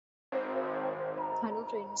Hello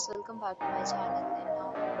friends, welcome back to my channel and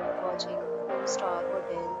now we are watching 4-star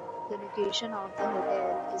hotel. The location of the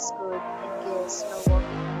hotel is good and guests love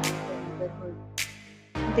walking around the neighborhood.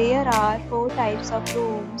 There are 4 types of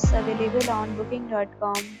rooms available on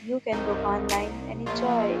booking.com. You can book online and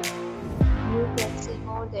enjoy. You can see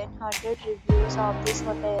more than 100 reviews of this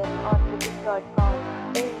hotel on booking.com.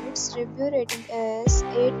 Its review rating is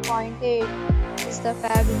 8.8. Is the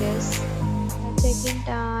fabulous. The check-in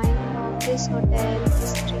time of this hotel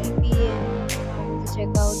is 3 p.m. and the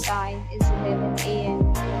checkout time is 11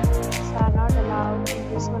 a.m. Pets are not allowed in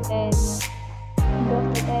this hotel. The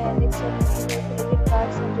hotel accepts credit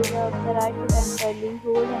cards and reserves the right to temporarily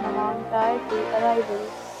hold an amount prior to arrival.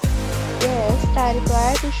 Guests are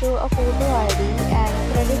required to show a photo ID and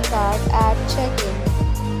credit card at check-in.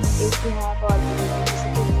 If you have already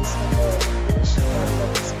visited this hotel, please share your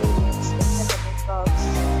experience in the comment box.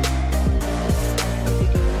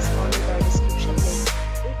 Details follow the description link.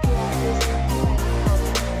 If you are listening to any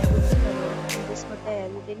problem when booking a room in this hotel,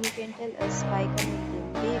 then you can tell us by commenting.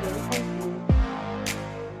 We will help you.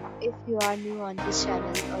 If you are new on this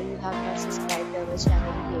channel or you have not subscribed our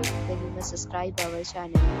channel yet, then you must subscribe our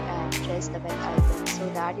channel and press the bell icon so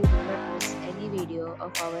that you do not miss any video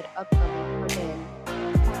of our upcoming hotel.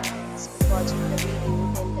 Thanks for watching the video.